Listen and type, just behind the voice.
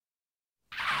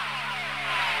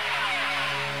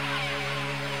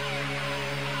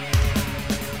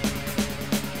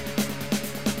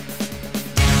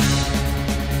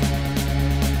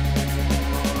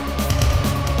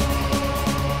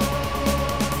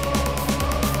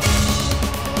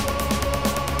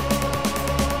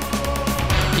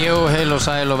Jú, heil og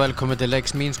sæl og velkomin til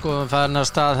leiks mín skoðum farin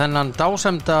að stað hennan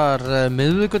dásemdar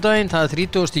miðvikudaginn, það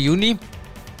 30. júní,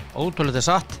 ótrúlega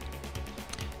satt.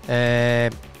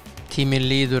 Tíminn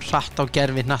líður hratt á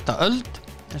gerfi hnatta öld,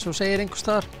 eins og segir einhvers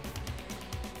staðar.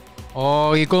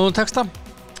 Og í góðum texta.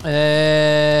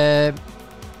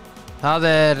 Það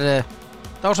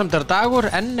dásemdar dagur,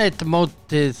 enn eitt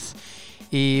mótið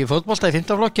í fótbolta í 5.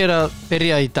 flokki að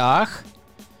byrja í dag.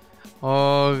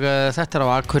 Og þetta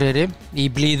á Akureyri í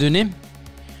blíðunni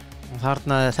og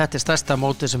þarna þetta stærsta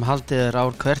mótið sem haldið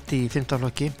ár hvert í 5.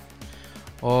 flokki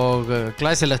og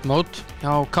glæsilegt mót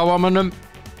hjá KA-mönnum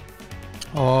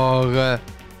og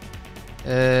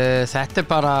þetta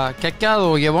bara geggjað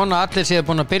og ég vona allir séu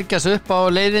búin að byrgja sig upp á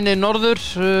leiðinni norður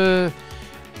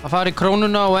að fara í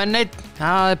Krónuna og N1,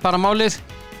 það bara málið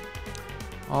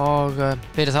og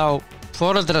fyrir þá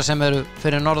foreldra sem eru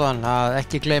fyrir norðan að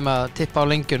ekki gleyma að tippa á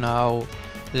lengjuna á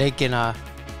leikina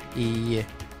í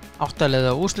 8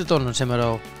 liða úrslitunum sem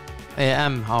eru á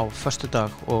EM á föstudag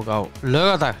og á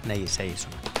laugardag. Nei, ég segi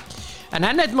svona. En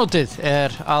N1 mótið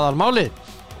aðalmálið.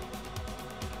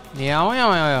 Já.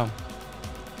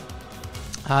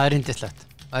 Það yndislegt.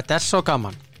 Þetta svo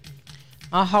gaman.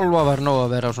 Að halva var nóg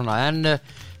að vera svona. En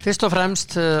fyrst og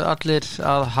fremst allir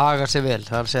að haga sig vel.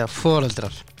 Það að segja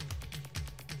foreldrar.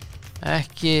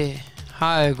 Ekki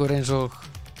hafa ykkur eins og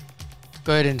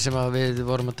gaurinn sem við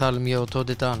vorum að tala ég og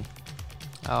Tóti Dan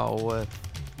á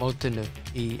mótinu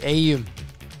í Eyjum.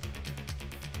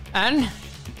 En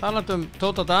talandi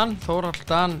Tóta Dan, Þórhall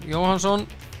Dan Jóhannsson,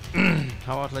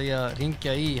 þá ætla ég að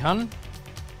hringja í hann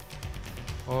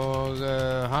og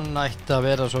hann ætti að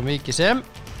vera svo mikið sem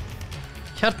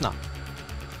hérna.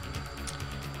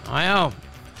 Æjá,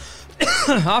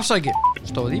 afsaki,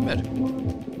 stóð í mér.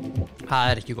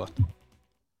 Það ekki gott.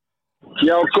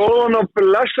 Já, góðan og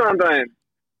blessaðan daginn.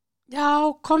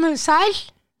 Já, komið sæl.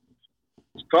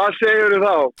 Hvað segirðu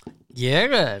þá?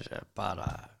 Ég bara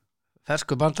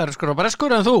ferskur, bandarískur og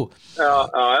breskur en þú. Já,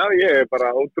 ég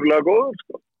bara ótrúlega góður,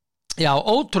 sko. Já,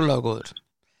 ótrúlega góður.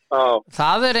 Já.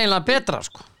 Það eiginlega betra,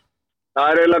 sko. Það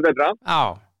eiginlega betra? Já.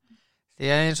 Því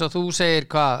að eins og þú segir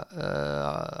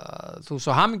þú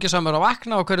svo hamingjusamur að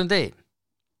vakna á hverjum degi.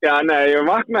 Já, nei, ég er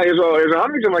svo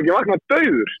hamingjusamur að ekki vakna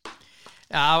dauður.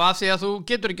 Já, af því að þú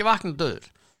getur ekki vaknað dauður.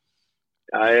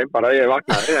 Já, ég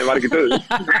vaknaði, ég var ekki dauður.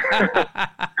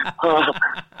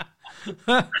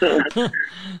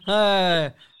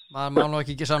 Maður má nú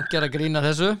ekki samt gera grín að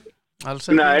þessu.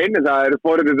 Nei, það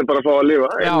forréttindi bara að fá að lifa.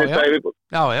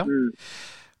 Já.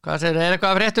 Hvað segir,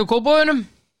 eitthvað að frétta úr Kópavoginum?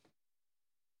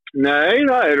 Nei,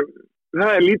 það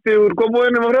er lítið úr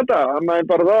Kópavoginum að frétta.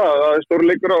 Það bara það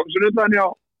stórleikur á sunnudaginn hjá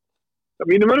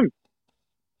mínum mönnum.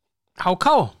 HK?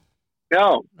 Já,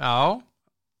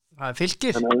 það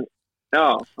Fylkir. Já,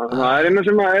 það eina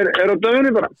sem er á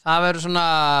dögunni bara. Það verður svona,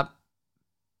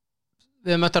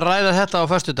 við möttum að ræða þetta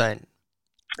á föstudaginn.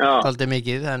 Já. Daldið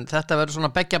mikið, en þetta verður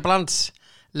svona beggja blands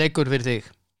leikur fyrir þig.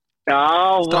 Já.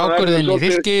 Strákurinn í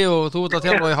Fylki og þú ert að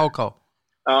þjálfa í HK.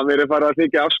 Já, mér farið að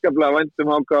þykja afskaplega vænt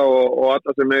HK og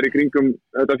alla sem í kringum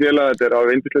þetta félag, þetta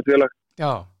á yndislegt félag.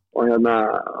 Já. Og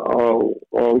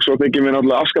og svo þykir mér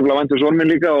náttúrulega afskaplega vænt son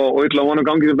minn líka og illa vonum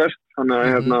gangið til best þannig að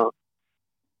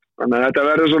þetta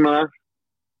verður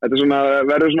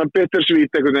svona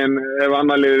bittersweet einhvern veginn ef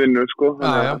annar liðið vinnur sko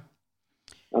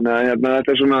þannig að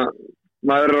þetta svona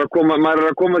maður er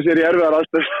að koma sér í erfiðar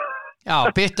aðstæður. Já,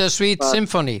 bittersweet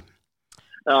symphony.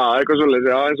 Já, eitthvað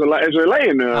svoleiðis, eins og í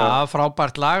laginu. Já,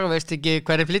 frábært lag, veist ekki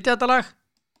hverju flytja þetta lag?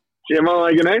 Ég man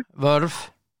það ekki, nei.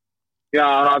 Vörf. Já,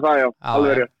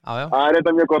 alveg rétt. Það er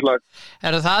þetta mjög gott lag.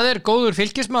 Það góður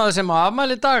fylkismaður sem á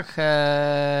afmæli í dag,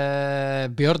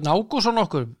 Björn Ágússon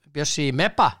okkur, Bjössi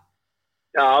Meppa.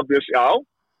 Já.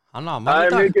 Hann á afmæli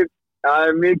í dag. Það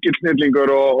er mikill snillingur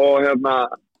og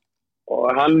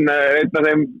hann er einn af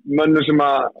þeim mönnum sem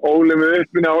að óli mig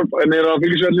upp nýra á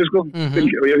fylkisvelli, sko.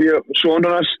 Og ég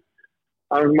sonur hans,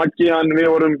 Maggi, við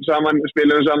vorum saman,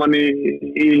 spilum saman í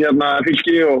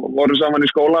Fylki og vorum saman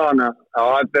í skóla, þannig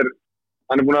að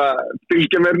hann er búin að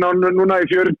fylgja mér núna í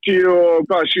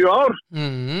 47 ár.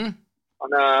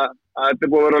 Þannig að þetta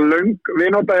er búin að vera löng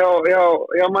vinátta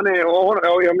hjá manni og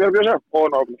hjá mér Bjössa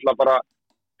og náttúrulega bara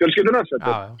fjölskylduna.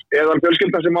 Þetta er eðal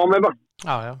fjölskylda sem á með það.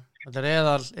 Já. Þetta er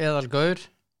eðal gaur.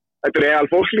 Þetta er eðal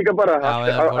fólk líka bara.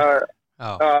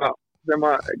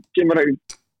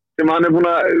 Sem hann er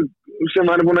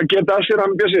búin að geta af sér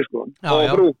hann Bjössi, sko. Og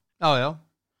frú. Já.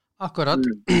 Akkurat.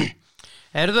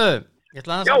 Heyrðu, ég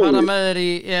ætla að fara með þér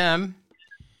í EM.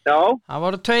 Já. Það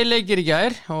voru 2 leikir í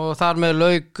gær og þar með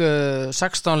lauk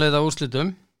 16 liða úrslitum.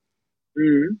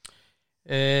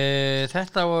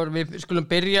 Þetta við skulum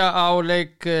byrja á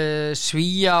leik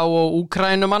Svía og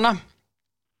Úkraínumanna.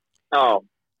 Já.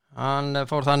 Hann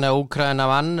fór þannig að Úkraína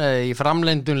vann í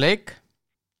framlengdum leik.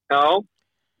 Já.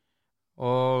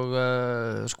 Og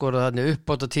skoraði þarna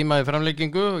uppbóta tíma í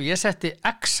framlengingu og ég setti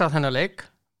X á þennan leik,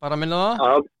 bara minna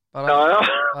það.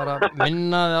 Bara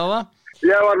minnaði á það.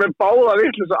 Ég var með báða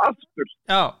vitleysu aftur.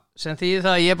 Já, sem þýðir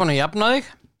það að ég er búin að jafna þig.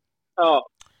 Já.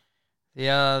 Því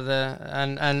að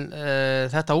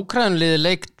þetta Úkraínulið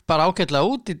leikt bara ágætlega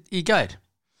út í gær.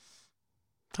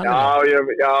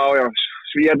 Já.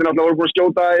 Svíjarnir náttúrulega voru búin að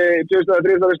skjóta í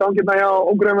 2003 stangirna hjá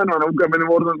Úkraínumennum.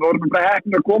 Úkraínumennum voru bara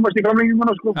heppin að komast í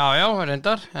framlenginguna, sko. Já,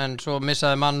 reyndar, en svo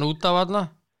missaði mann út af þarna.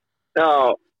 Já.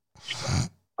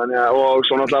 Þannig að, og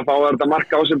svo náttúrulega fá þetta mark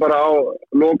á sig bara á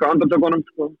loka andartökunum,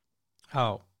 sko. Já.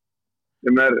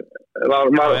 Sem ef það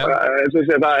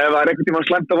er einhvern tímann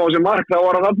slæmt að fá sér mark, þá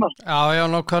var það þarna. Já,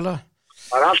 nákvæmlega.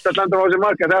 Það er alltaf slæmt að fá sér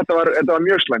mark, en þetta var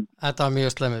mjög slæmt. Þetta var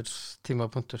mjög slæmur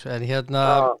tímapunktur, en hérna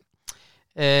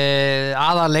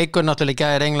aðaleikur náttúrulega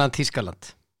er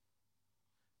England-Þýskaland.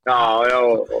 Já,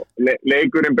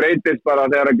 leikurinn breytist bara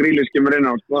þegar að Grealish kemur inn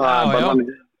á, sko.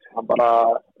 Það bara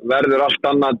verður allt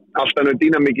annað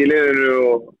dýnamík í liðinu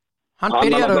og hann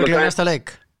byrjar að gera næsta leik.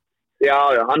 Já,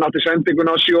 hann átti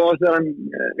sendinguna á Sjó þegar hann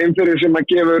innfyrir sem að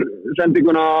gefur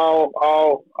sendinguna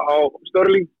á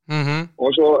Störling og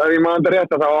svo ef ég maður þetta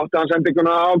rétt þá átti hann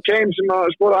sendinguna á Kane sem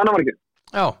að skora annar markið.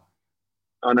 Já.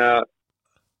 Þannig að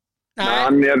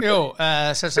hann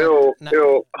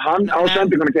á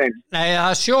sendinguna Kane. Nei,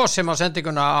 það er Sjó sem á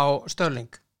sendinguna á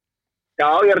Störling. Já,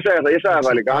 ég er að segja það, ég sagði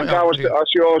það líka. Hann gaf á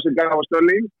Sjó sem gaf á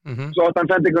Störling, svo átti hann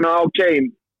sendinguna á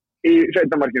Kane í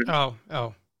seinna markinu.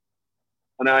 Já.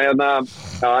 Þannig að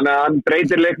hann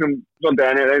breytir leiknum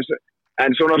svolítið,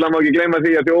 en svo náttúrulega má ekki gleyma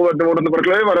því að þjóðverðin voru náttúrulega bara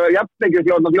klaufar og jafn ekki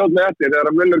fljótlega eftir þegar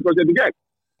að Müller kom sér í gegn.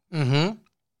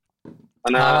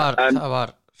 Það var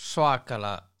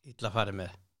svakalega illa farið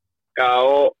með. Já,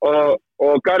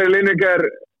 og Gary Lineker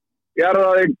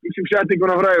jarðaði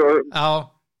settinguna fræg og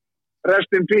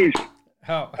rest in peace.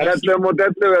 11-11,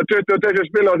 20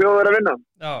 spila og þjóðverð að vinna.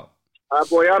 Já. Það er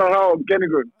búið að jarða þá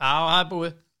kenningun. Já, það er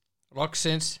búið.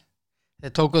 Loksins.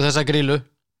 Þeir tókuð þessa grílu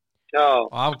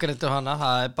og afgreittu hana.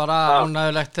 Það er bara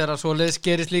ánægulegt þegar svoleiðis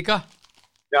gerist líka.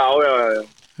 Já.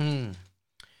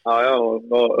 Já,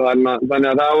 og þannig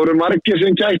að það voru margir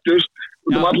sem gættust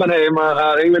út allan heim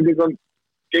að Englendingum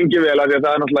gengi vel af því að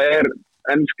það náttúrulega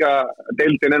enska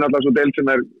deildin náttúrulega svo deild sem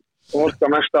orka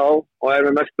mest á og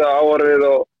með mesta áorðið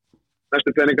og mestu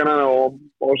peningana og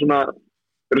svona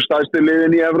eru stærstu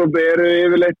liðin í Evrópu eru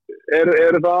yfirleitt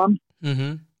eru þaðan.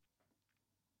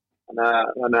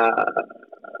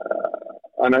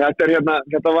 Þannig að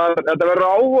þetta verður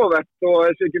áhugavert og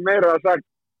þessi ekki meira að sagt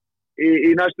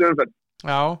í næstu umferð.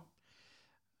 Já,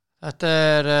 þetta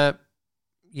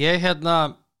ég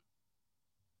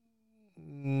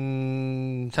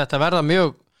þetta verða mjög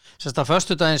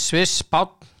föstudaginn Sviss,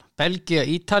 Spánn, Belgía,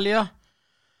 Ítalía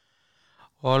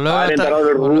og það er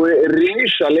alveg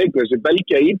rísa leikur þessi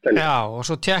Belgía, Ítalía. Já, og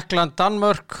svo Tékkland,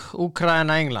 Danmörk,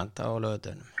 Úkraína, England á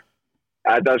laugardeginum.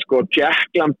 Þetta er sko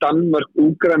Tékkland, Danmörk,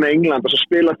 Úkraína, England og svo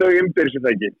spila þau innbyrðis þetta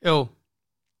ekki. Jú.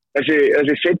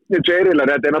 Þessi seinni tveirilar,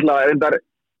 þetta er náttúrulega,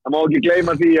 það má ekki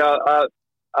gleyma því að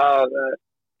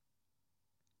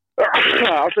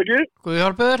afsakið. Guð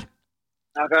hjálpi þér.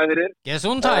 Hvað er þér?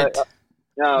 Gesundheit.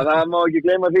 Já, það má ekki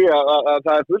gleyma því að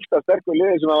það er fullt af sterkur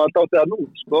liði sem hafa dáttið að nú,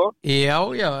 sko. Já,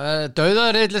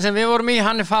 dauðaðriðli sem við vorum í,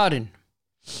 hann er farinn.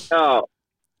 Já.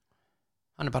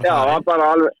 Hann er bara farinn. Já, hann bara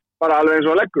alveg eins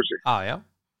og leggur sig. Já.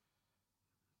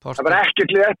 Það var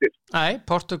ekkert lið eftir. Nei,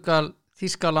 Portugal,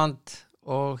 Þýskaland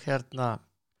og Frakkland.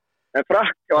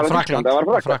 Og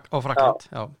Frakkland,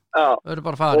 já. Það eru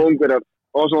bara farinn.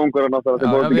 Og svo Ungverjar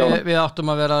náttúrulega. Við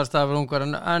áttum að vera aðstæða fyrir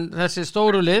Ungverjar, en þessi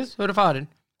stóru lið eru farinn.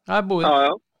 Það er búið.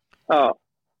 Já.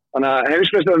 Þannig að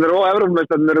heimsmeistararnir og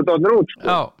Evrópumeistararnir eru dotnir út. Sko.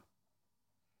 Já.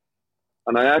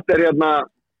 Þannig að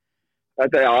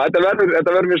þetta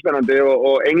verður mjög spennandi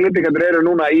og Englendingarnir eru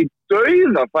núna í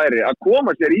dauðafæri að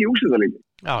koma sér í úrslitaleikinn.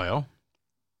 Já.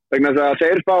 Vegna þess að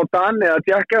þeir fá Dani að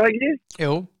tjekka það ekki.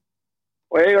 Jú.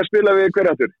 Og eiga að spila við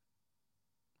hver aftur?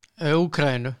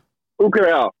 Úkraínu.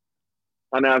 Já.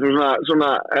 Þannig að svona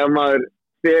ef maður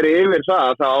fer yfir það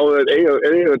þá eiga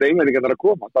þetta Englendingarnir að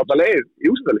koma. Það er alltaf leið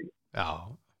í úrslitaleikinn. Já.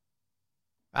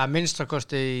 Að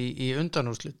minnstakosti í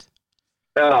undanúrslit.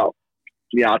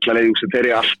 Já, allavega í úrslit þeir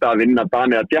eru alltaf að vinna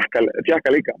Dani að tjekka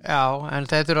líka. Já, en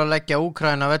þeir eru að leggja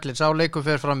Úkraína vellir. Sá leikur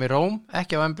fer fram í Róm,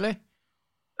 ekki á Wembley.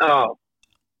 Já.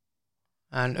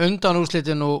 En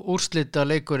undanúrslitin og úrslita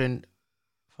leikurinn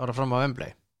fara fram á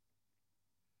Wembley.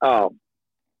 Já.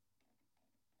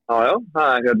 Já,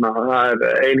 það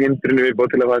ein hindrinu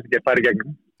viðbót til að það ekki færi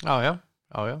gegnum. Já.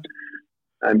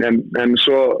 En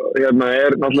svo er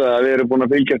náttúrulega að við erum búin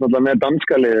að fylgjast náttúrulega með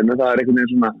danska liðinu, það er einhvern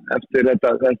veginn svona, eftir þetta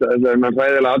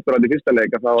hræðilega atburð í fyrsta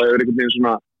leika, þá hefur einhvern veginn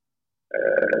svona,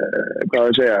 hvað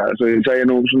ég segja, svo ég segi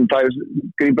nú svona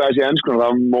grípa þessi enskunum,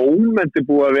 það momenti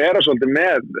búið að vera svolítið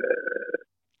með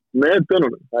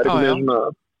dönunum, það er einhvern veginn svona,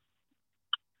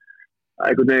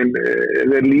 einhvern veginn,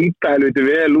 þeir líta helviti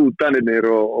vel út danirnir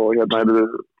og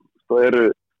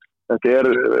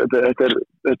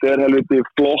þetta er helviti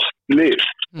flott lið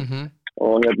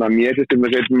og mér finnst um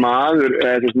þessi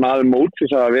maður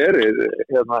mótsins að verið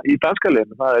í danska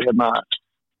liðinu, það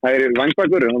er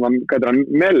vangbakur, hvað er hann,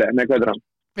 Mele, hvað er hann?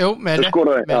 Jú, Mele.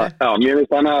 Já, mér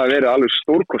finnst hann að verið alveg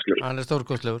stórkostlegur. Hann er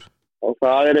stórkostlegur. Og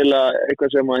það er eiginlega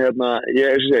eitthvað sem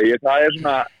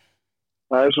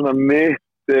það er svona mitt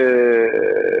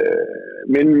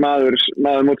minn maður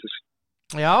mótsins.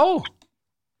 Já.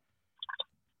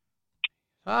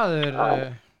 Það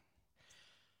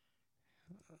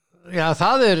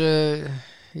er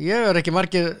ég er ekki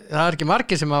margir, það er ekki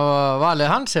margir sem hafa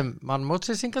valið hann sem mann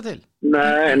mótsins hingað til.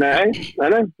 Nei,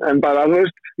 en bara þú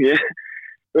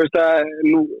veist að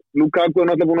Lukaku er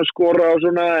náttúrulega búin að skora og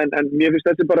svona, en mér finnst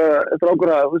þetta bara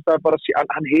strákur að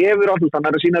hann hefur alltaf, hann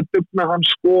er að sína dugna, hann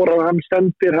skorar, hann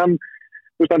stendir, hann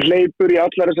hleypur í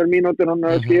allar þessar mínútur, hann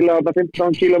er að skila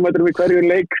 15 kilometrum í hverju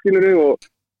leik, skilurðu, og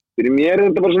fyrir mér er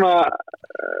þetta bara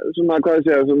svona hvað ég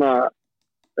segja, svona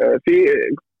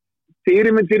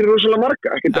fyrirmynd fyrir rosalega marga,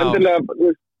 ekkert endilega,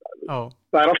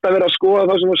 það er alltaf verið að skoða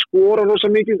það sem að skora rosa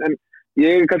mikið, en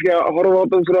ég er kannski að horfa á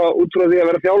þetta út frá því að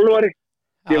vera þjálfari,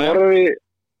 ég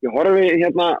horfi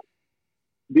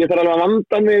ég þarf alveg að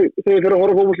vanda mig þegar ég fyrir að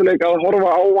horfa fótboltaleik að horfa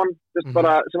á hann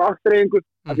bara sem aftureyingu,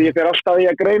 af því ég fer alltaf í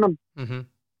að greina hann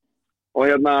og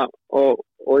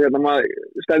maður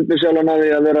stendur sjálf að því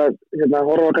að vera að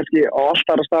horfa kannski á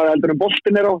alltaf staði heldur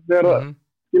boltinn er á þegar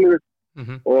skilur við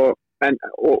og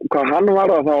hvað hann var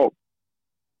þá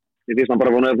ég finnst hann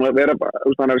bara búin að vera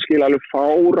hann er að skila alveg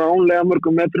fáránlega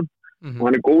mörgum metrum og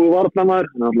hann er góðu varnarmaður,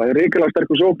 hann er alltaf ríkilega sterk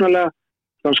og sóknarlega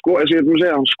hann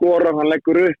skorar, hann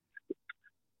leggur upp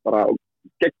bara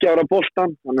geggjaður af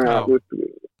boltan og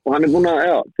hann er búin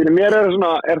að fyrir mér er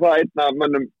það einn af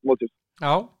mönnum mótið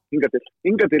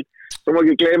hingað til svo má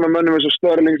ekki gleyma mönnum eins og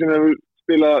Störling sem hefur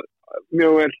spilað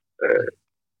mjög vel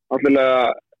náttúrulega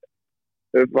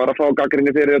var að fá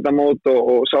gagnrýni fyrir þetta mót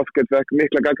og Southgate fekk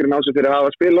mikla gagnrýni á sig fyrir að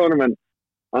hafa spilað honum en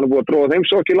hann er búið að tróða þeim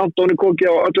sokki langt ofan í koki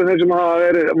á öllum þeim sem hafa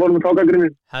voru með þá gagnrýni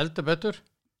heldur betur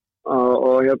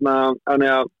og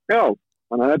þannig að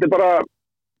þetta er bara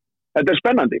þetta er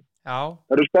spennandi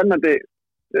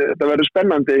þetta verður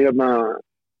spennandi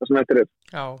það sem eftir er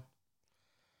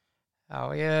Já,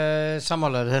 ég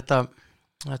sammálaður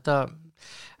þetta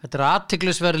er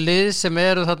athyglisverð lið sem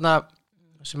eru þarna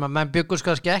sem að menn byggur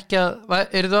kannski ekki að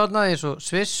eru þarna eins og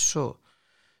Sviss og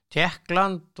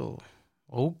Tékkland og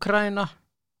Úkraína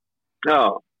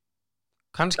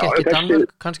kannski ekki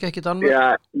Danmörk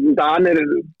Já, Danir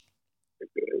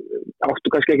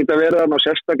áttu kannski ekki að vera þarna og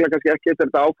sérstaklega kannski ekki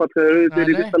þetta áfall þegar þau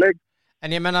eru í fyrsta leik En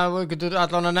ég menna, þú getur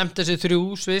allan að nefnt þessi 3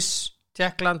 Sviss,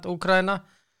 Tékkland, Úkraína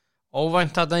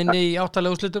óvænt þarna inni í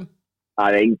áttalega úrslitum Það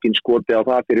er engin skoti á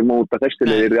það fyrir móta þessi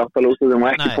liðir í áttalega úrslitum og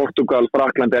ekki Portugal,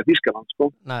 Frakland eða Þýskaland sko.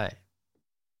 Nei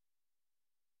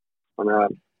Þannig að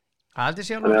það er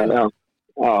sjálf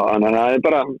þannig að það er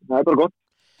bara gott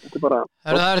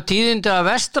Það er tíðindi að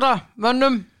vestra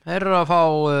mönnum þeir eru að fá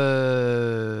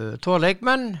 2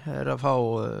 leikmenn þeir eru að fá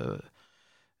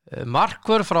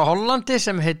markvörð frá Hollandi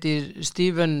sem heitir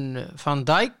Steven van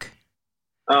Dijk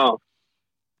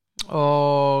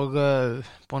og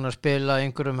búin að spila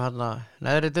einhverjum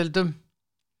neðri deildum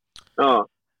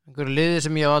einhverju liði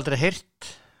sem ég hef aldrei heyrt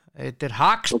heitir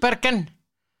Hagsbergen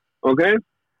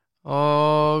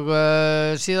og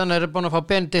síðan er búin að fá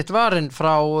Benedikt Varin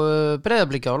frá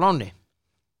Breiðabliki á láni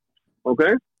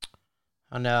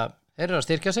þannig að þeir eru að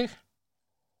styrkja sig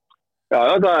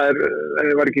það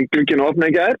var ekki glugginn að opna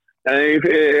í gær í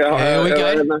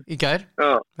gær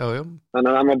þannig að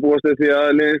það maður búast því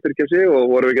að liðin styrkja sig og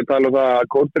voru við ekki að tala um það að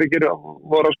Kórdryggir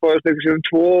voru að spáða styrkja sig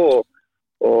 2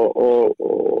 og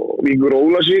Víkur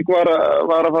Ólasík var að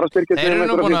fara að styrkja sig Þeir eru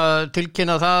nú búin að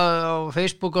tilkynna það á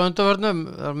Facebook á undanförnum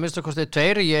það var minnst að kostið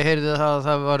 2 ég heyrði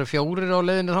það varu 4 á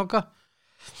leiðinu þanga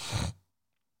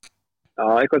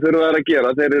eitthvað þurfa þær að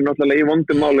gera þeir eru náttúrulega í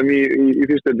vondum málum í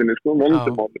fyrstöndinni sko,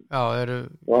 vondum málum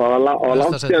og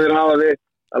langt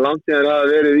sér hafa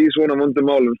verið í svona vondum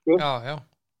málum sko.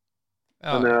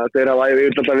 Þannig að þeir hafa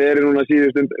verið núna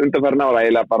síðust undanfærin ára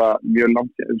eiginlega bara mjög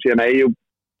langt síðan Eyjúb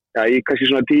í kannski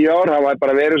svona 10 ár hafa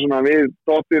bara verið svona við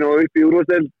toppin og upp í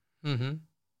úrvalsdeild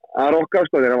að rokka,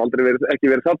 sko, þeir hafa aldrei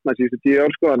ekki verið þarna síðustu 10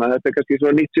 ár, sko, þannig að þetta er kannski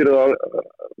svona nýtt sér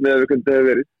með að við kundi hefur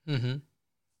verið.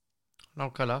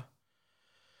 Nákvæmlega.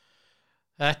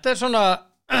 Þetta er svona,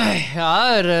 já, það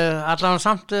er allavega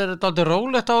samt dálítið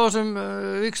rólegt á þessum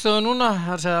vígstöðu núna,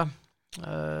 það er að segja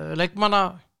leikmanna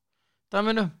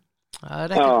dæminu.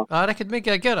 Það er ekkert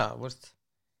mikið að gera, veist.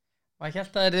 Maður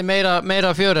hélt að það er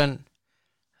meira fjör en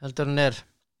heldur en er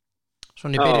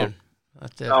svona í byrjun.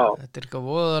 Þetta er eitthvað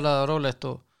voðalega rólegt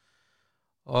og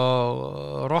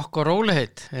rock og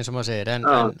rólegheit eins og maður segir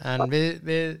en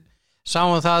við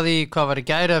sáum það í hvað var í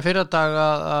gæri að fyrradag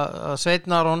að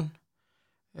Sveinn Aron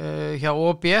hjá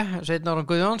OB, Sveinn Aron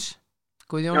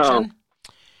Guðjónsson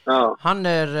hann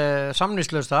er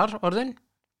samningslaus þar orðinn.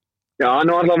 Já, hann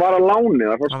var alltaf að láni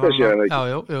það fórst þessi eða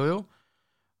ekki. Jú.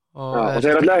 Og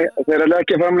þeir er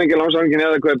ekki framlengja lánsangin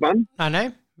eða kaupan. Nei,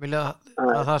 vilja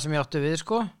að það sem ég átti við,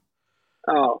 sko.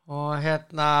 Og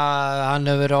hann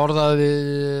hefur verið orðað við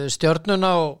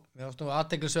Stjörnuna og við áttum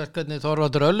athyglisvert hvernig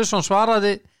Þorvaldur Öllusson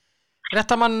svaraði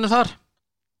réttamanninu þar.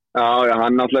 Já,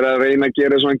 hann alltaf er að reyna að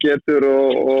gera svo hann getur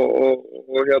og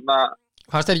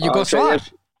Fannst þér ekki gott svar?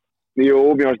 Jú,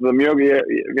 mér finnst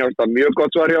það mjög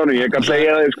gott svar hjá hann, ég kann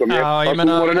segja það, sko. Já, ég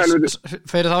meina,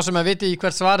 fyrir þá sem að viti í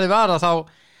hvert svarið var að þá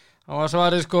var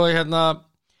svarið, sko,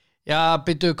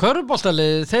 býttu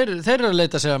körfuboltalið, þeir eru að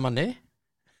leita sig að manni.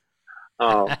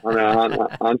 Já, þannig að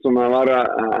hann svona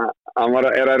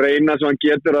er að reyna svo hann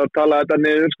getur að tala þetta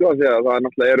niður, sko, því að það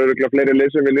náttúrulega eru örugglega fleiri lið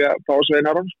sem vilja fá Sveinn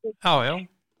Aron, sko. Já.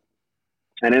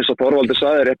 En eins og Þorvaldur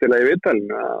sagði réttilega í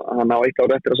viðtalinu að hann á 1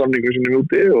 ár eftir að samningu sinni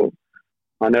úti og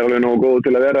hann er alveg nógu góð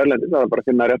til að vera erlendis, það er bara að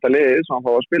finna rétta liðið sem hann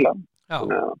fá að spila.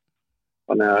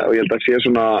 Þannig að og ég held að sé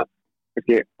svona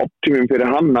ekki optimum fyrir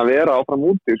hann að vera áfram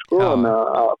úti, sko, þannig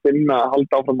að finna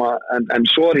halda áfram en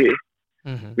sorry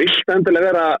vilt endilega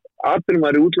vera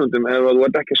atvinnumæður í útlöndum ef þú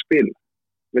ert ekki að spila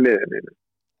við liðinu.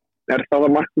 Er það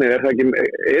markmið,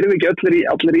 erum við ekki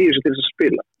allir í þessu til þess að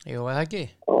spila? Jú, eða ekki?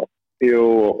 Jú,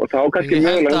 og þá kannski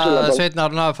mögulega ég held að Sveinn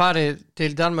Aron hafi farið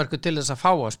til Danmörku til þess að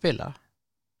fá að spila.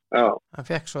 Já, hann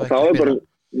fekk svo ekki spila.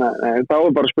 Þá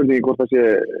er bara spurningi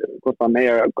hvort hann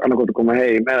eigi annarkvæmt að koma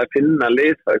heim eða finna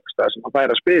lið það sem hann fær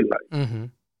að spila.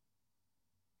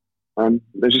 En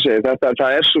þess að segja, það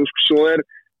er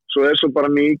svo er svo bara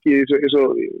mikið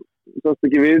svo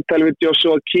ekki viðtali við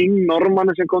Joshua King,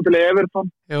 normann sem kom til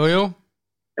Everton. Jú.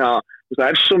 Já, það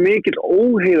er svo mikil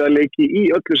óheiðarleiki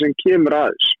í öllu sem kemur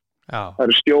aðeins. Já. Það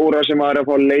eru stjóra sem að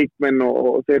fá leikmenn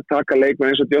og þeir taka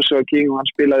leikmenn eins og Joshua King og hann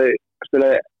spilaði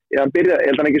hann byrjaði, ég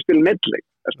held að hann ekki spila nettleik.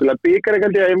 Það spilaði bikar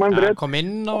ekki ég mann rétt. Kom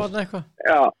inn á eitthvað.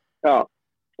 Já.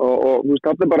 Og þú veist,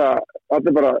 það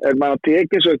er bara ef maður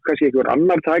tekið svo kannski einhver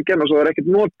annar takjan og svo er ekkert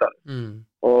notað.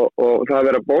 Og það er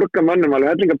verið að borga mönnum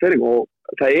alveg hellinga pening og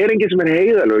það er enginn sem er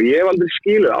heiðarlegur og ég hef aldrei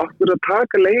skiluð aftur að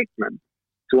taka leikmenn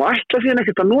þú ætla síðan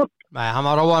ekkert að nota. Nei, hann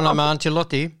var óana með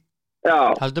Ancelotti.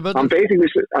 Já, hann basically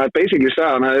sagði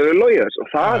hann hefði verið logið þess og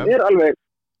það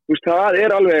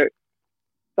er alveg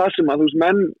það sem að þú veist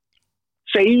menn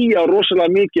segja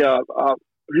rosalega mikið af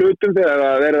hlutum þegar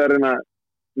að verða að reyna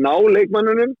ná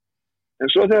leikmannunum en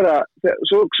svo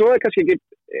er kannski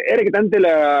ekkert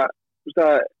endilega þú veist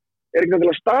að ekkert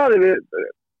endilega staði við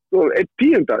eitt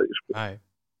tíundaði sko.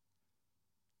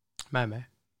 Nei.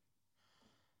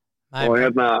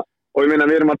 Og ég meina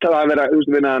við erum að tala að vera þú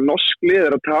veist norsk lið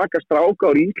er að taka stráka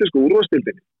á íslensku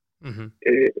úrvalsdeildinni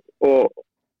og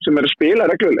sem eru að spila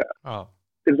reglulega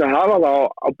til þess að hafa það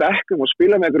á bekkum og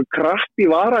spila með einhverju krafti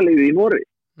varaliði í Noregi.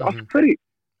 Af hverju?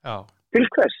 Til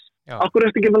hvers? Akkur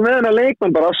eftir ekki með þennan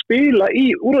leikmann bara að spila í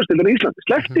úrvalsdeildinni í Íslandi.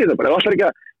 Sleppti það bara. Það ætlar ekki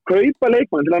að kaupa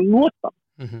leikmann til að nota.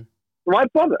 Það var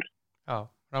báður. Já,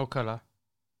 nákvæmlega.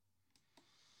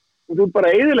 Og þú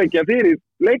bara eyðileggja fyrir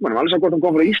leikmannum. Alls að hvort hann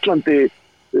kom frá Íslandi,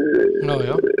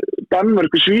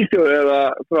 Danmörku, Svíþjóð eða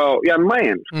frá Jan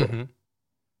Mayen. Sko.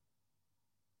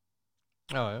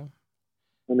 Já.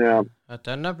 Þannig að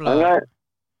þetta er nefnilega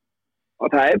og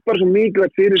það er bara svo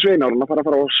mikilvægt fyrir Sveinn Aron að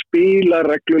fara að spila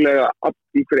reglulega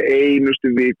í hverju einustu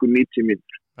viku 90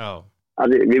 mínútur. Já.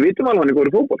 Við vitum alveg hann er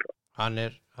góður í fótbolta. Hann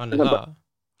er það.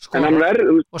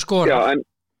 Skora.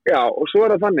 Já, og svo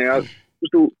er það þannig að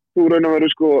þú raun að vera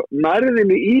sko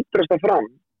nærðinni ídrasta fram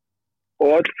og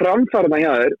öll framfarna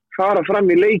hjá þér fara fram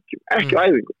í leikjum, ekki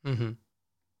æfingu.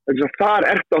 Þannig að þar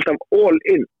ertu alltaf all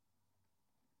in.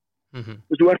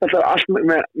 Þú ert alltaf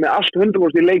með allt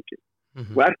 100% í leikjum.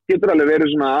 Þú getur alveg verið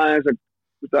svona aðeins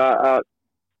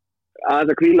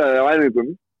að hvíla þig á æfingum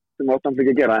sem áttan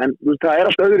fyrir að gera, en það er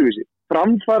alltaf öðruvísi.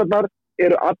 Framfarnar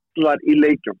eru allar í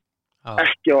leikjum.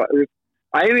 Ekki á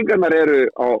æfingarnar eru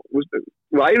á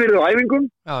æfir á æfingum,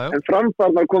 Já. en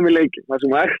framfarnar komið leikin, þar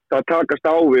sem þú ert að takast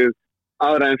á við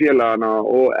aðra en félagana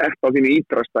og ert á þínu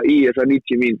ídrasta í þessar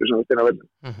 90 mínútur sem þú styrna velum.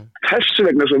 Þess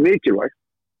vegna er svo mikilvægt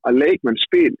að leikmenn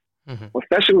spili. Og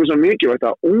þess vegna er svo mikilvægt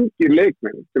að ungir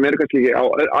leikmenn, sem eru kannski ekki á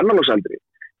annarlóksaldri,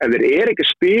 ef þeir eru ekki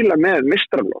að spila með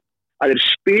meistaraflokk, að þeir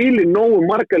spili nógu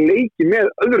marga leiki með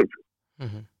öðrum.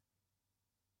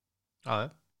 Já.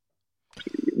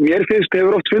 Mér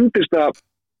hefur oft fundist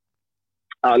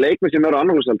að leikmenn sem eru á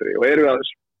annarlóksaldri og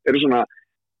eru svona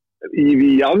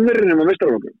í afverðinum á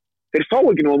meistaraflokkum, þeir fá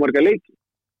ekki nógu marga leiki.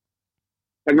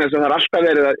 Vegna þess að það er alltaf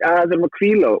verið að það þurfum að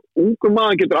hvíla og ungu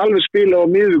maður getur alveg spila á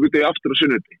miðvikudegi aftur á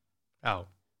sunnudegi. Já.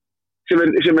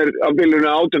 Sem er á bilinu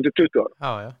 18 til 20 ára.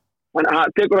 Já.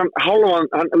 Hann tekur hann hálfan,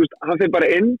 hann fer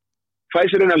bara inn, fæ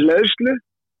sér inn að hleðslu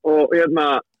og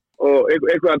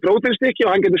eitthvað próteinstykki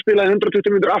og hann getur spilað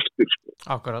 120 mínútur aftur. Sko.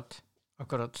 Akkurat.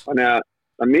 Þannig að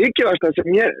það mikilvægast að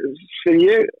sem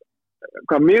ég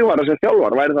hvað mig var að segja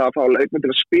þjálfar væri það að fá leikmenn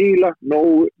til að spila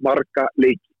nógu marga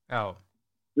leiki. Já.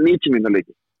 90 mínútur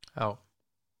leiki. Já.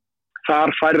 Þar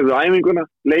færðu æfinguna,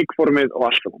 leikformið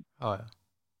og allt saman.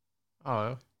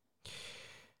 Já.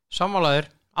 Sammálaðir.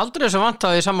 Aldrei sem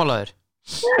vantaði sammálaðir.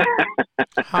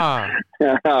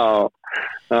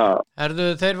 Já.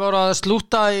 Þeir voru að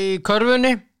slúta í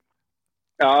körfunni.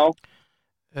 Já.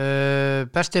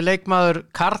 Besti leikmaður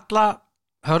Karla,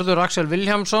 Hörður Axel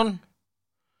Vilhjálmsson.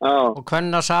 Já. Og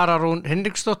kvenna Sara Rún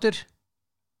Hinriksdóttir.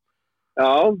 Já,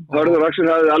 Hörður Axel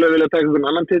hafði alveg viljað taka einhvern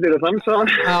annan titil og þann sagði hann.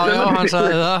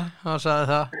 Já, hann sagði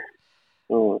það.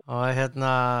 Og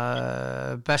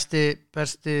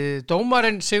besti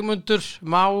dómarinn Sigmundur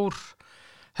Már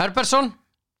Herbertsson.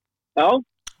 Já.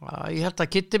 Ég held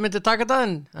að Kitty myndi taka það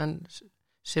en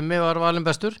Simmi var valinn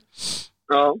bestur.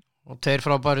 Já. Og 2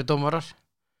 frábæri dómarar.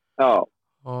 Já.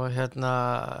 Og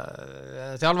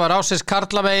þjálfar ásins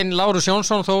Karlavegin Lárus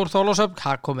Jónsson Þór Þorlákshöfn,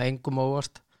 það kom engum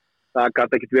óvart. Það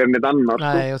gat ekki verið neitt annars.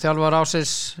 Nei, og þjálfar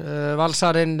ásins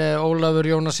valsarinn Ólafur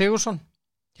Jónas Sigursson.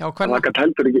 Það gat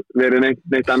heldur ekki verið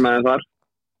neitt annað en þar.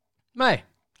 Nei,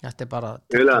 þetta er bara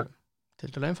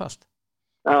tildulega einfalt.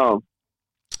 Já.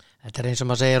 Þetta er eins og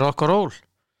maður segir rock and roll.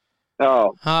 Já.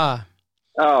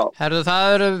 Já. Herðu,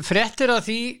 það eru fréttir af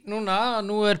því núna,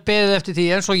 nú er beðið eftir því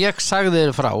eins og ég sagði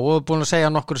þér frá og búin að segja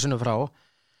nokkur sinnum frá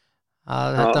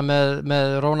að þetta með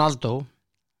Ronaldo.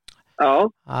 Já.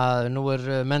 Að nú er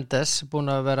Mendes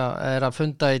búin að er að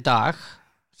funda í dag,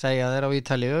 segja þeir á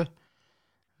Ítalíu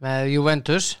með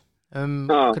Juventus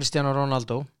Cristiano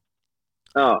Ronaldo.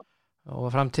 Já.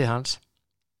 Og framtíð hans.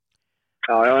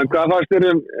 Já, en hvað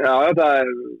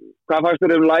fannst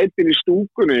þér lætin í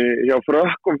stúkunni hjá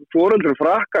foreldrum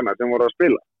frakkana sem voru að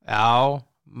spila? Já.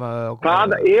 Hvað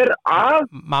er að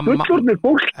fullorðnu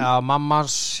fólk? Já,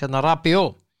 mammans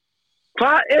Rabiot.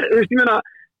 Hvað er, ég meina,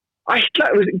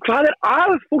 hvað er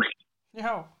að fólk?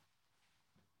 Já.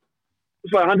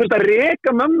 Hann þurfti að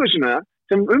reka mömmu sinna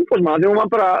sem umboðsmaður þegar hún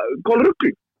var bara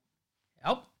kolrugli.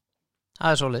 Já, það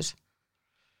er svoleiðis.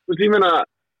 Ég meina,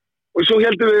 og svo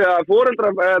heldum við að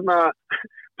foreldrar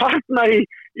partna í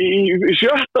 7.,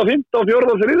 5.,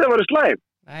 4. og 3. varu slæm.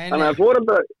 Þannig að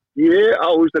foreldrar, ég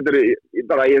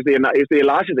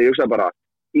las þetta, ég hugsa bara,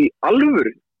 í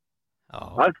alvöru.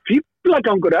 Hvað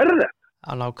fíflagangur er þetta?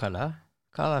 Já, nákvæmlega.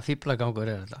 Hvaða fíflagangur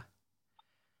er þetta?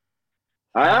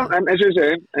 Já, en eins og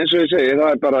ég segi, það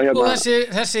er bara Og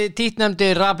þessi títnefndi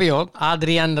Rabiot,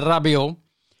 Adrien Rabiot,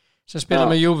 sem spila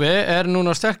með Juve, er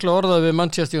núna sterklega orðað við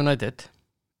Manchester United.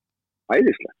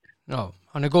 Æðislegt. Já,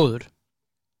 hann er góður.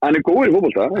 Hann er góður í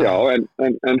fótbolta, já, en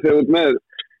þegar þú ert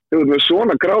með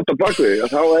svona gráta bakvið,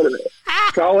 þá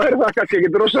er það kannski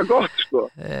ekki drosa gott, sko.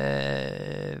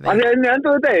 Það er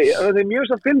mjög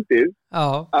svo fyndið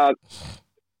að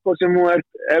sem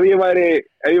ef ég væri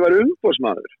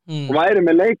umboðsmaður og væri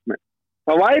með leikmenn,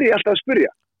 þá væri ég alltaf að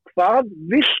spyrja, hvað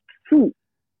vilt þú?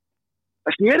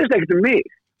 Það snerist ekkert um mig.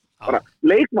 Bara,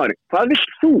 leikmaðurinn, hvað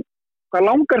vilt þú? Hvað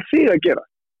langar þig að gera?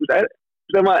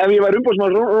 Ef ég væri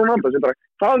umboðsmaður Ronaldo,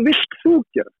 hvað vilt þú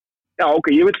gera? Já, ok,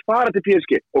 ég vil fara til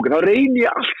PSG. Ok, þá reyni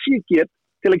ég allt sem ég get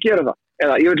til að gera það.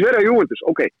 Eða ég vil vera á Juventus.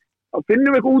 Ok, þá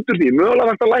finnum við eitthvað út úr því. Mögulega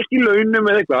þarf að lækka í launum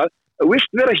eða eitthvað. Ef þú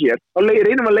vilt vera hér, þá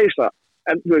reynum við að leysa.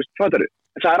 En þú veist, fattar þau?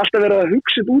 Það er alltaf verið að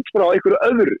hugsa út frá einhverju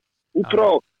öðru. Út frá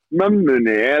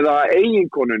mömmunni eða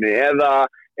eiginkonunni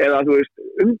eða þú veist,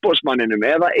 umboðsmanninum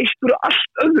eða einhverju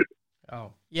allt öðru. Já.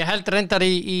 Ég held reyndar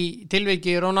í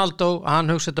tilviki Ronaldo að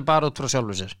hann hugsa þetta bara út frá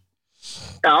sjálfu sér.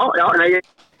 Já,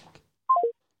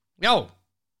 Já,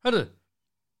 hörðu.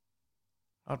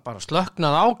 Það er bara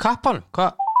slöknað á kappanum.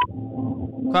 Hvað?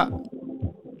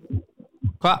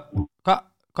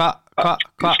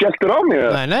 Skelltur á mig?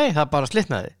 Nei, það bara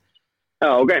slitnaði.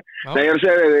 Já, ok. Nei, ég er að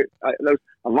segja þig,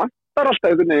 það vantar alltaf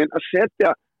einhvern veginn að setja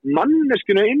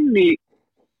manneskinu inn í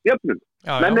jöfnum.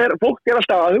 Fólk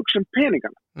alltaf að hugsa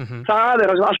peningana. Það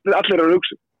það sem allir eru að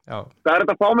hugsa. Já. Það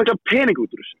þetta að fá mikla pening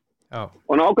út úr þessu. Já.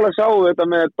 Og nákvæmlega sáum við þetta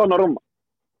með Donnarumma.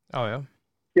 Já.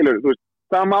 Skilur, þú veist,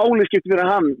 það máli skiptir fyrir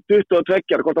hann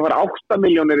 22, hvort það fara 8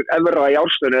 milljónir evra í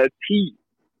árstöðinu eða 10.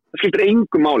 Það skiptir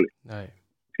engu máli. Nei.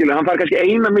 Skilur, hann fær kannski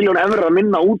 1 milljón evra að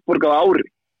minna útborgað á ári.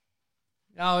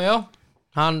 Já.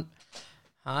 Hann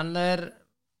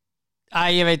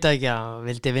ég veit ekki, hann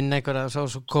vildi vinna einhverja,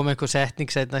 svo kom einhver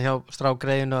setning setna hjá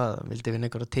strákgreiðinu að vildi vinna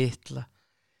einhverja titla.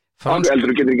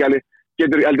 Eldur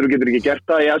getur ekki gert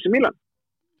það í AC Milan?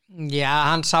 Já,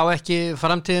 hann sá ekki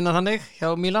framtíðina þannig hjá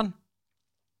Milan.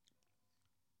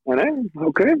 Nei,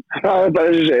 ok. Það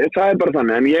bara þessi segið, það bara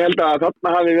þannig. En ég held að þarna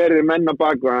hafi verið menn á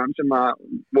bak hann sem að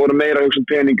voru meira að hugsa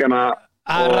peningana.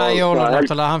 Raiola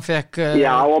náttúrulega, hann fekk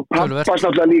já, og pappas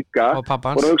náttúrulega líka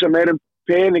voru að hugsa meira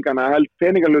peningana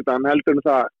peningalutan heldur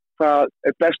það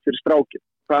best fyrir strákin,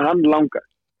 hvað hann langar.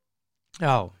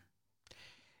 Já,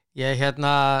 ég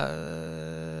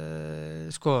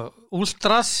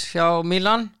Ultras hjá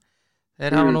Milan,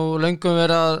 þeir hafa nú löngum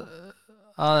verið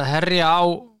að herja á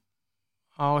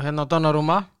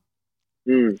Donnarumma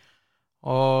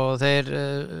og þeir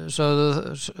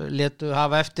létu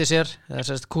hafa eftir sér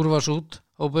þessast kurvas út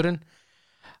hópurinn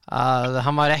að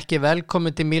hann var ekki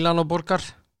velkominn til Milan og borgar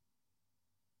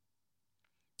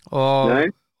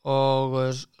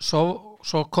og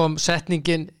svo kom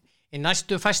setningin í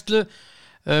næstu fæslu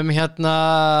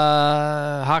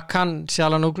Hakan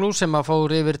Çalhanoğlu sem að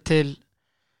fór yfir til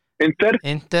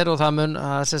Inter og það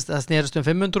snerist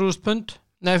 500.000 pund,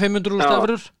 nei 500.000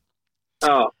 evrur.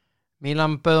 Já.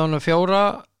 Milan bauð honum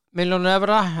 4 milljónir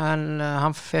evra en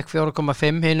hann fekk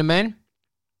 4,5 hinum einn.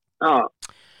 Já.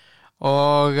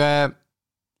 Og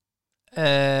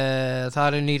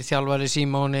það nýr þjálfari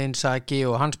Simone Inzaghi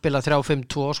og hann spila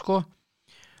 3-5-2 sko.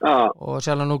 Já. Og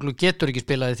Çalhanoğlu getur ekki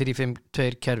spilað í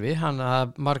 3-5-2 kerfi, hann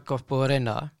margótt búið að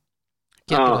reyna það.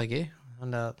 Getur það ekki.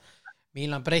 Þannig að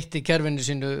Milan breytti kerfinu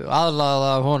sínu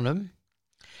aðlaða af honum.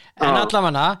 En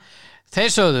allavega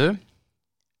þeir sögðu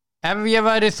ef ég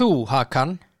væri þú,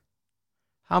 Hakan,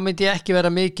 þá myndi ég ekki vera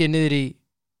mikið niður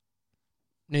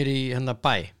í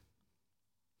bæ.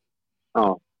 Já.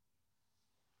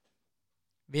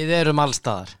 Við erum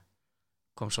allstaðar.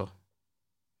 Kom svo.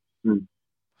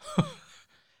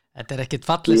 Þetta ekkert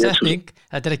falleg setning.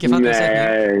 Þetta ekki falleg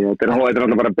setning. Nei, þetta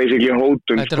er bara basically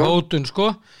hótun. Þetta hótun, sko.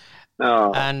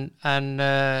 Já. En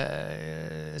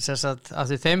að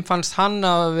því þeim fannst hann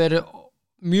að vera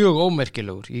mjög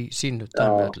ómerkilegur í sínu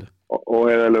dæmi öllu.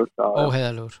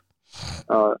 Óheiðarlegur.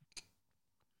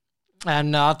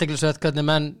 En athyglisvert hvernig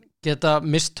menn geta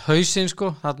mist hausinn sko.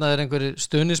 Þarna einhverjir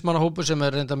stuðningsmannahópur sem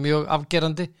reynda mjög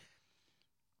afgerandi.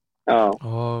 Já.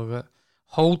 Og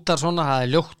hótar svona,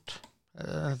 það ljótt.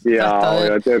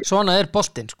 Svona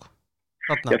boltinn sko.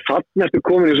 Þarna ertu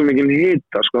komin í svo mikið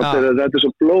hita sko. Þetta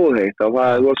svo blóðheit og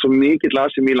það var svo mikið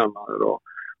AC Milan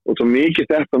og svo mikið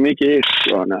þetta og mikið hitt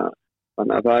sko.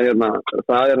 Þannig að það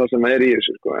það sem í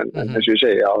þessu sko. En eins og ég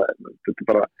segi, þetta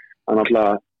bara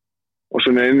náttúrulega og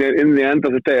svona inn í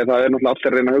enda þetta það náttúrulega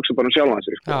allir reyna að hugsa bara sjálfan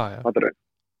sig sko.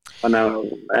 Þannig að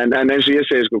en eins og ég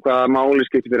segi sko, hvaða máli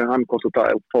skiptir fyrir hann hvort þú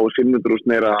fáir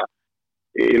 500.000 meira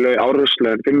í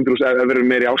árslögn, 500.000 ef verður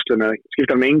meira í árslögn eða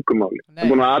skiptir hann með engum máli. Hann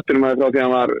búin að atvinnum að það því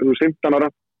hann var 15 ára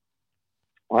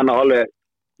og hann á alveg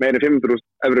meira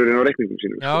 500.000 evrur inn á reikningum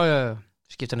sínum. Já,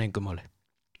 skiptir hann engum máli.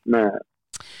 Nei.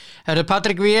 Herru,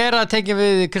 Patrik Vieira tekið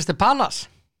við Crystal Palace.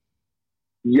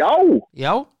 Já.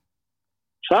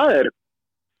 Það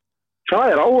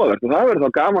áhugavert og það verður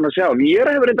þá gaman að sjá.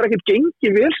 Vieira hefur reyndar ekkert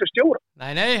gengið vel sem stjóra.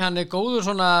 Nei, hann góður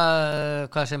svona,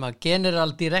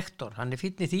 general director. Hann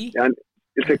fínn í því. Já,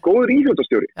 hann góður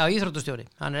íþróttastjóri. Já, íþróttastjóri.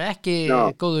 Hann ekki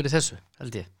góður í þessu,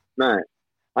 held ég. Nei,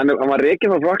 hann var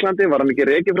rekinn frá Fraklandi, var hann ekki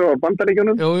rekinn frá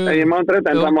Bandaríkjunum? Jú. Ég man þetta rétt,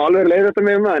 en það má alveg leið þetta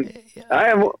með það.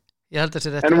 Ég held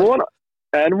þessi rétt.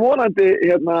 En vonandi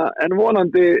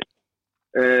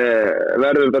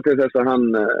verður þetta til þess að hann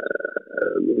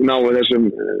nái þessum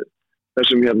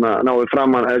náðu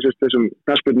framan þessum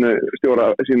knattspyrnu stjóra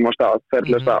sínum á stað,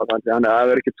 ferðlega stað, þannig að hann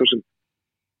er ekkert svo sem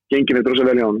gengin eitthvað rosa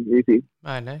vel hjá hann í því.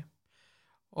 Nei.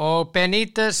 Og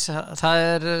Benítez, það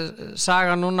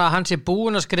saga núna að hann sé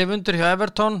búinn að skrifa undir hjá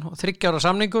Everton og 3 ára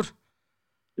samningur.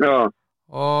 Já.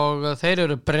 Og þeir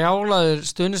eru brjálaðir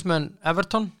stuðningsmenn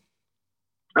Everton.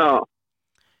 Já.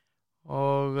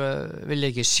 Og vil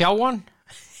ekki sjá hann.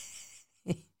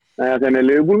 Nei, þannig er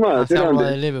Liverpool maður. Það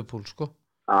þjálfaði Liverpool, sko.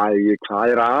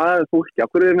 Hvað að fólki?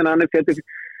 Akkur hann þetta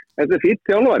er fýtt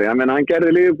þjálfari. Hann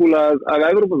gerði Liverpool af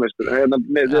Evrópumestur.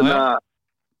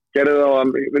 gerði þá að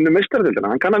vinna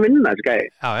meistaradeildina, hann kann að vinna þessi gæi.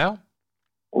 Já.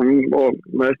 Og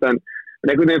með þess að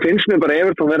einhvern veginn finnst mér bara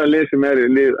Everton vera lið sem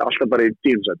lið alltaf bara í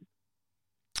tíðsæti.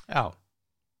 Já,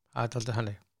 það aldrei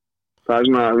hannig. Það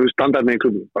svona standardni í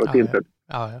klubnum, bara tíðsæti.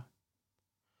 Já.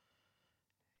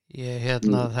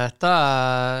 Þetta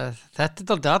er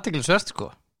aldrei athyglisvert, sko.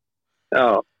 Já.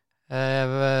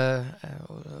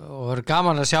 Og verður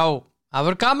gaman að sjá, það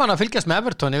verður gaman að fylgjast með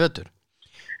Everton í vetur.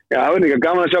 Já, það verður líka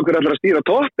gaman að sjá hver allar að stýra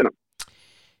toppina.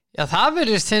 Já, það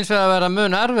virðist hins vegar að vera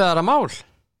mun erfiðara mál.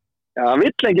 Já, hann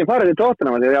vill ekki fara til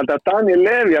Tottenham því ég held að Daniel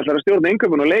Levy ætlar að stjórna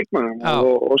innkaupin og leikmönnum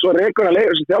og svo rekur hann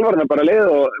þjálfarinn bara leið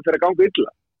og fyrir að ganga illa.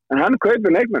 En hann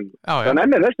kaupir leikmenn. Það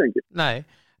nennir þess ekki. Nei,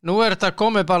 nú þetta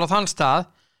komið bara á þann stað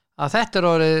að þetta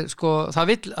orðið, sko, það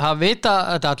vita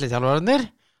þetta allir þjálfararnir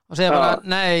og segja bara,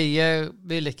 nei, ég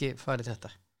vil ekki fara í þetta.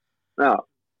 Já.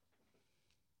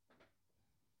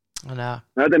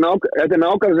 Þetta er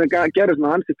nákvæmlega sem gerist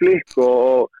með Hansi Flick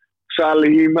og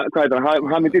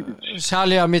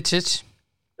Salihamidzic.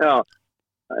 Já,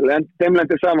 þeim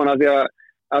lendir saman af því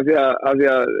að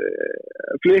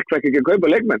Flick fekk ekki að kaupa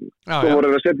leikmenn. Svo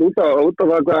voru að setja út á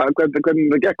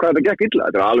hvernig þetta gekk illa.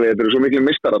 Þetta er svo miklu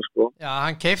mistarar, sko. Já,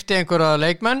 hann keypti einhverja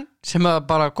leikmenn sem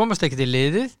bara komast ekki til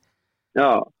liðið.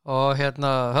 Já. Og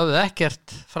höfðu ekkert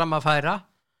fram að færa.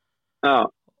 Já.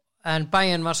 En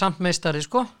Bayern var samt meistari,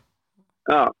 sko.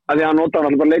 Já, af því að hann notaði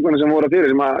alltaf bara leikmenni sem voru fyrir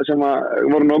sem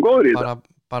voru nógu góður í það.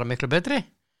 Bara miklu betri.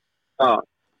 Já.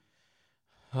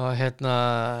 Og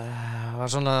var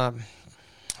svona,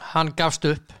 hann gafst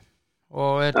upp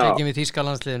og tekinn við þýska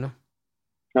landsliðinu.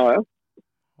 Já.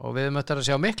 Og við möttum að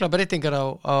sjá mikla breytingar á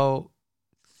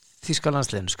þýska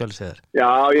landsliðinu, skal ég segja þér. Já,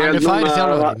 hann er fær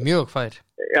þjálfari, mjög fær.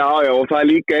 Já, og það er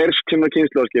líka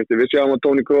kynslóðskipti. Við sjáum að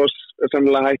Toni Kroos er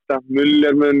sennilega hætta.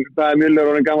 Müller og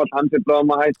hann gamall, hann er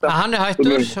bláðum að hætta. Hann er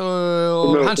hættur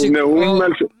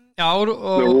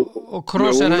og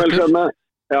Kroos er hættur.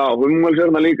 Já, Hummels er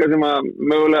það líka sem að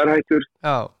mögulega er hættur.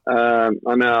 Já.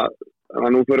 Þannig að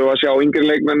nú fyrir við að sjá yngri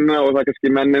leikmennina og það er kannski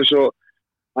menn eins og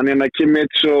hann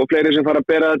Kimmich og fleiri sem fara að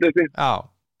bera þetta uppi. Já,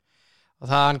 og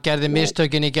það hann gerði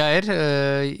mistökin í gær.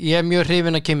 Ég er mjög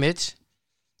hrifinn af Kimmich.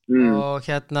 Og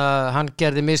hann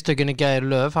gerði mistökin í gær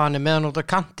Löf, hann er meðan út á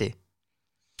kanti.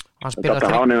 Hann spilar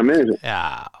þetta hann er á miðunni.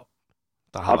 Já.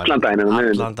 Allan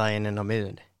daginn inn á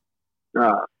miðunni.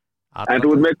 Já. En þú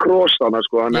ert með Kroos þannig,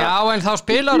 sko. Já, en þá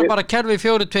spilar bara kerfi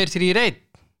 4-2-3-1.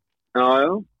 Já.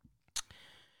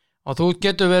 Og þú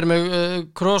getur verið með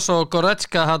Kroos og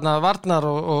Goretzka varnar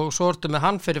og svo ertu með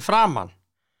hann fyrir framann.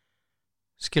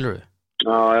 Skilur við?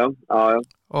 Já.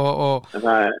 Og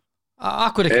það er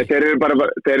akkur ekki.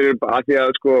 Þeir eru bara að því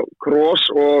að sko Kroos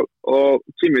og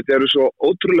Kimmich þeir eru svo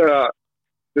ótrúlega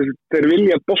þeir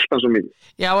vilja boltan svo mikið.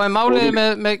 Já, en málið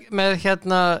með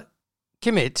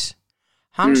Kimmich,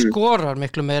 hann skorar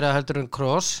miklu meira heldur en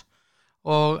Kroos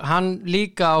og hann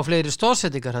líka á fleiri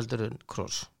stóðsettingar heldur en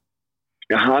Kroos.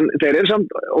 Já, þeir eru samt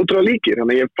ótrúlega líkir,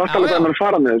 þannig að ég fatt alveg að hann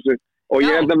fara með þessu og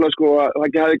ég held nefnilega sko að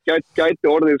það gæti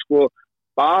orðið sko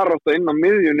baráttu inn á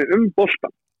miðjunni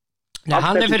boltan. Nei,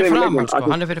 hann er fyrir framann, sko,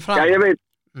 hann er fyrir framann. Já, ég veit,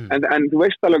 en þú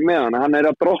veist alveg með hann er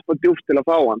að droppa djúpt til að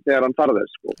fá hann þegar hann þarf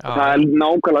þess, sko. Það er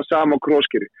nákvæmlega sama á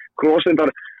Kroos-keri. Kroos er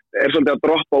svolítið að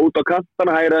droppa út á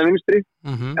kantana, hægri eða vinstri,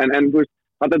 en þú veist,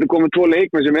 þetta er komið 2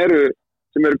 leikmenn sem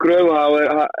eru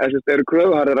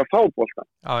kröfuharðir að fá boltan.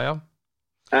 Já.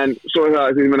 En svo er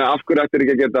það, því ég meina, af hverju ættir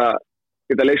ekki að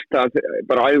geta leist það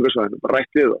bara á æfingarsvæðinu, bara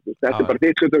rætt við það. Þetta er bara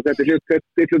þitt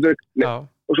hlutverk,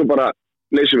 og svo bara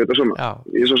leysum við þetta svona.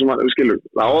 Ég svo sem að skilur.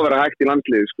 Það á að vera hægt í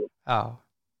landliði, sko. Já.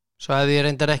 Svo hefði ég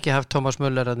reyndar ekki haft Thomas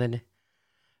Müller að inni.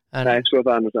 Nei, svo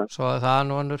það er nú það. Svo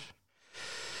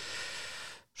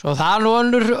það er nú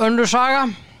önnur saga.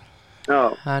 Já.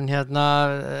 En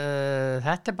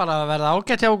þetta er bara að verða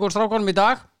ágætt hjá okkur strákunum í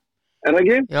dag. Er það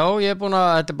ekki? Já, ég er búin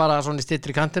að, þetta er bara svona í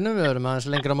styttri kantinu, við erum aðeins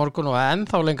lengra morgun og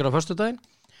ennþá lengra á föstudaginn.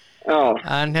 Já.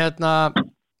 En ég ætla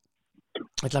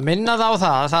að minna það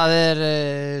á það er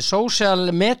Social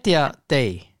Media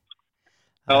Day.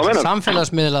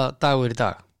 Samfélagsmiðla dagur í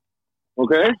dag.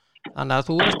 Ok. Þannig að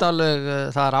þú ert alveg,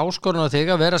 það er áskorun á þig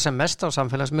að vera sem mest á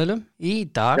samfélagsmiðlum í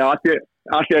dag. Já, allt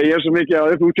ég er svo mikið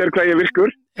að þú sér hvað ég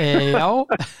virkur. Já.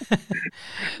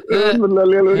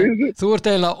 Þú ert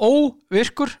eiginlega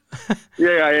óvirkur.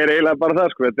 Ég er eiginlega bara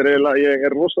það, sko. Ég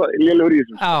er rosa lélegur í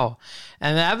þessu. Já,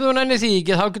 en ef þú nennir því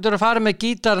ekki, þá getur þú að fara með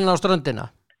gítarinn á ströndina.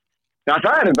 Já,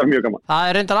 það er reyndar mjög gaman. Það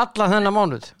er reyndar allan þennan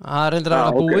mánuð. Það er reyndar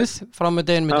alveg búið frá með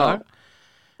deginum í dag.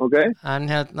 Ok. En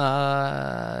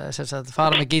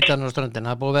fara með gítarinn á ströndina,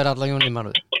 það er búið að vera allan júní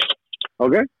mánuð.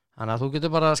 Ok. Þannig að þú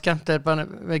getur bara skemmt þér bara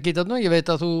með gítarnu. Ég veit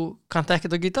að þú kannt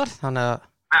ekkert á gítar, þannig að...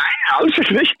 Nei, Alls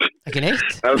ekki neitt. Ekki neitt?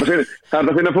 Það er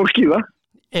að finna fólk í það.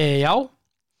 Já.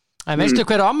 En veistu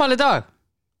hver á afmæli í dag?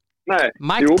 Nei.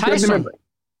 Mike Tyson.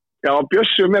 Já,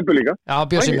 Bjössi og Mebbu líka. Já,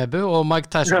 Bjössi Mebbu og Mike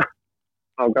Tyson.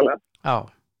 Ákvæmlega. Já.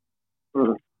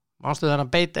 Manstu þegar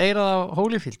hann beit eirað á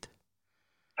Holyfield?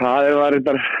 Það var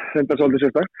reyndar svolítið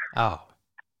sérstakt. Já.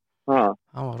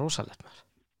 Það var rosalegt maður.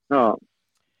 Já.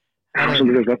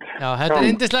 Svolítið sérstakt. Já, þetta er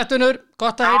yndislegt Unnur.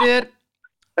 Gott að heyri þér.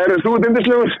 Þú ert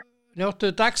yndislegur. Njóttu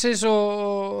dagsins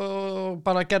og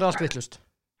bara gerðu allt vittlust.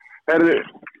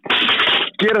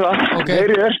 Gera það.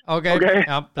 Heyri þér. Ok.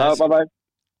 Já, bless. Bye.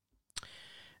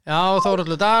 Já,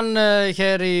 Þórhallur Dan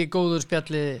hér í góður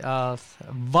spjalli að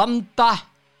Vanda.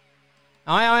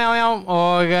 Já.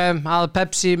 Og að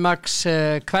Pepsi Max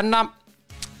kvenna.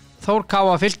 Þór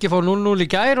Káa Fylki fór 0-0 í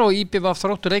gær og IBVF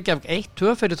Þróttur Reykjavík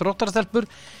 1-2 fyrir Þróttarastelpur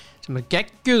sem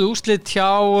geggjuð úrslit hjá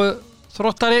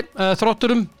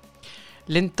Þrótturum.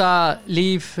 Linda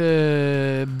Líf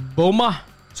Bóma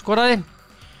skoraði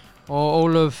og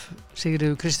Ólöf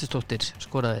Sigríður Kristisdóttir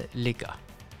skoraði líka.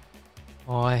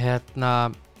 Og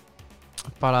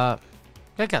bara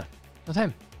geggjað á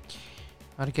þeim.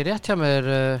 Það ekki rétt hjá mér,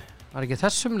 var ekki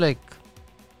þessum leik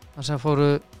þar sem fóru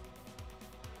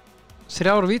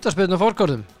 3 vítaspyrnu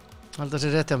fórgörðum. Held að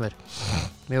sé rétt hjá mér.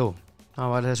 Jú,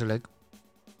 það var þessu leik.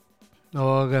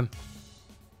 Og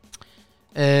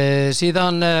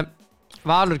síðan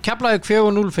Valur Keflavík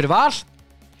 4-0 fyrir Val.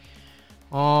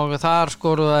 Og þar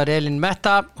skoruðar Elín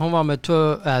Metta. Hún var með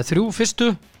 3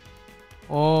 fyrstu.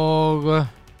 Og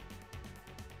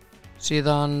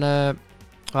síðan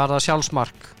var það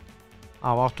sjálfsmark á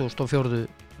 84.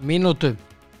 mínútu.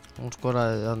 Hún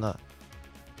skoraði þannig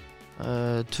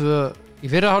 2 í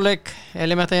fyrra hálfleik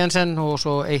Elín Metta Jensen og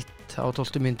svo 1 á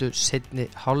 12. mínútu seinni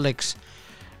hálfleiks.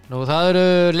 Nú það eru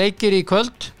leikir í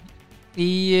kvöld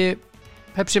í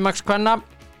Pepsi Max kvenna.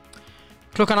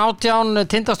 Klukkan 18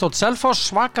 Tindastóll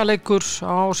Selfoss, svakaleikur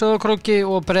á Sauðárkróki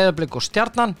og Breiðablik og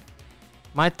Stjarnan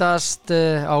mætast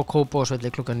á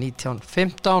Kópavogsvelli klukkan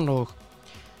 19:15 og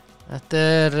þetta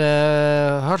er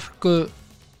hörku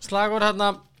slagur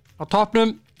hérna á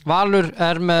toppnum. Valur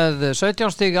er með 17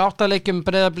 stig í 8 leikjum,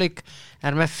 Breiðablik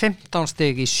er með 15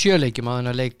 stig í 7 leikjum á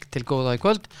þennan leik til góða í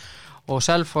kvöld og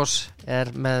Selfoss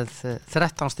er með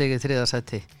 13 stig í 3.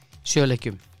 sæti 7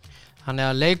 leikjum. Þannig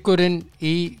að leikurinn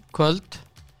í kvöld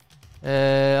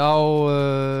á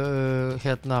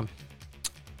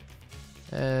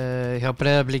hjá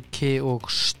Breiðabliki og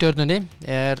Stjörnunni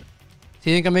er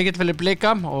þýðingamikill fyrir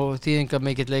Blika og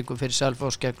þýðingamikill leikur fyrir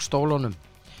Selfoss gegn Stólunum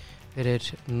fyrir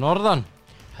norðan.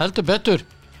 Heldur betur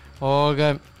og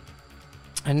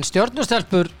en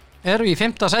Stjörnustelpur eru í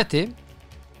 5. sæti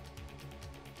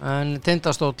en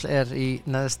Tindastóll er í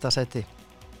neðsta sæti.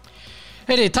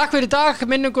 Heyri, takk fyrir í dag.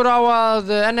 Minningur á að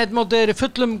N1 mótið er í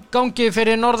fullum gangi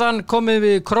fyrir norðan, komið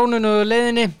við Krónunu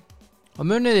leiðinni og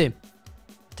muniði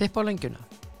tippa á lengjuna.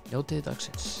 Njótið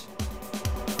dagsins.